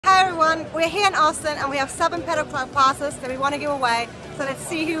We're here in Austin and we have 7 Paddock Club passes that we want to give away. So let's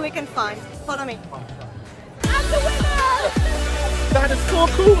see who we can find. Follow me. I'm the winner! That is so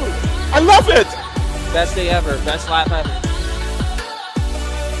cool! I love it! Best day ever, best lap ever.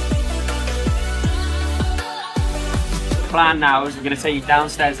 The plan now is we're going to take you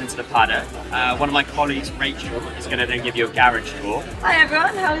downstairs into the paddock. One of my colleagues, Rachel, is going to then give you a garage tour. Hi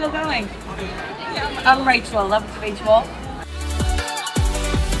everyone, how are you going? I'm Rachel, love to meet you all.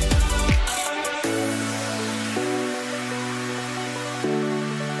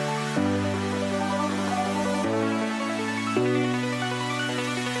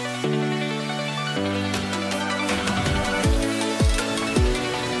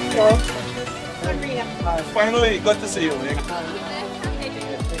 Finally, good to see you, Mick.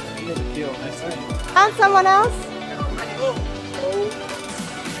 And someone else?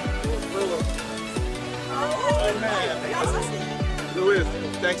 Oh man. Louis,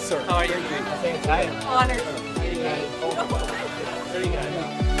 thanks sir. How are you? Honored. Very good.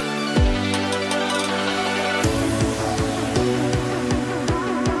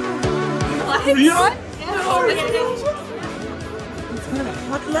 Yeah.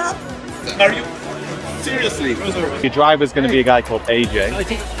 Hot lap? Are you? Seriously? Your driver's going to be a guy called AJ.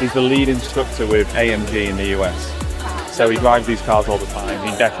 He's the lead instructor with AMG in the US. So he drives these cars all the time.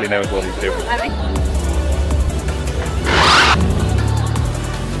 He definitely knows what he's doing.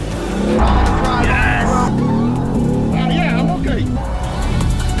 Yes! Yeah, I'm okay.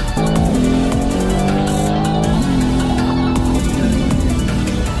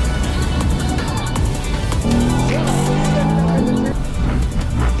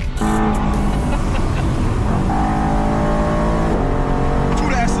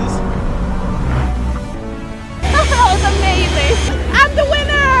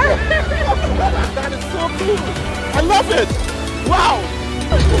 That is so cool! I love it! Wow!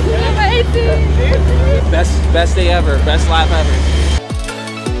 Amazing! Best day ever, best lap ever.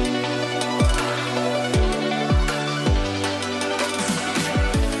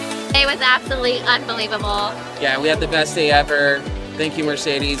 It was absolutely unbelievable. Yeah, we had the best day ever. Thank you,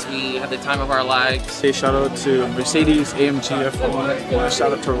 Mercedes. We had the time of our lives. Say shout out to Mercedes-AMG F1,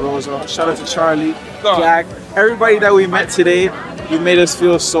 shout out to Rosa, shout out to Charlie, Jack, everybody that we met today. You made us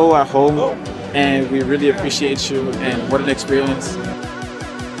feel so at home and we really appreciate you and what an experience.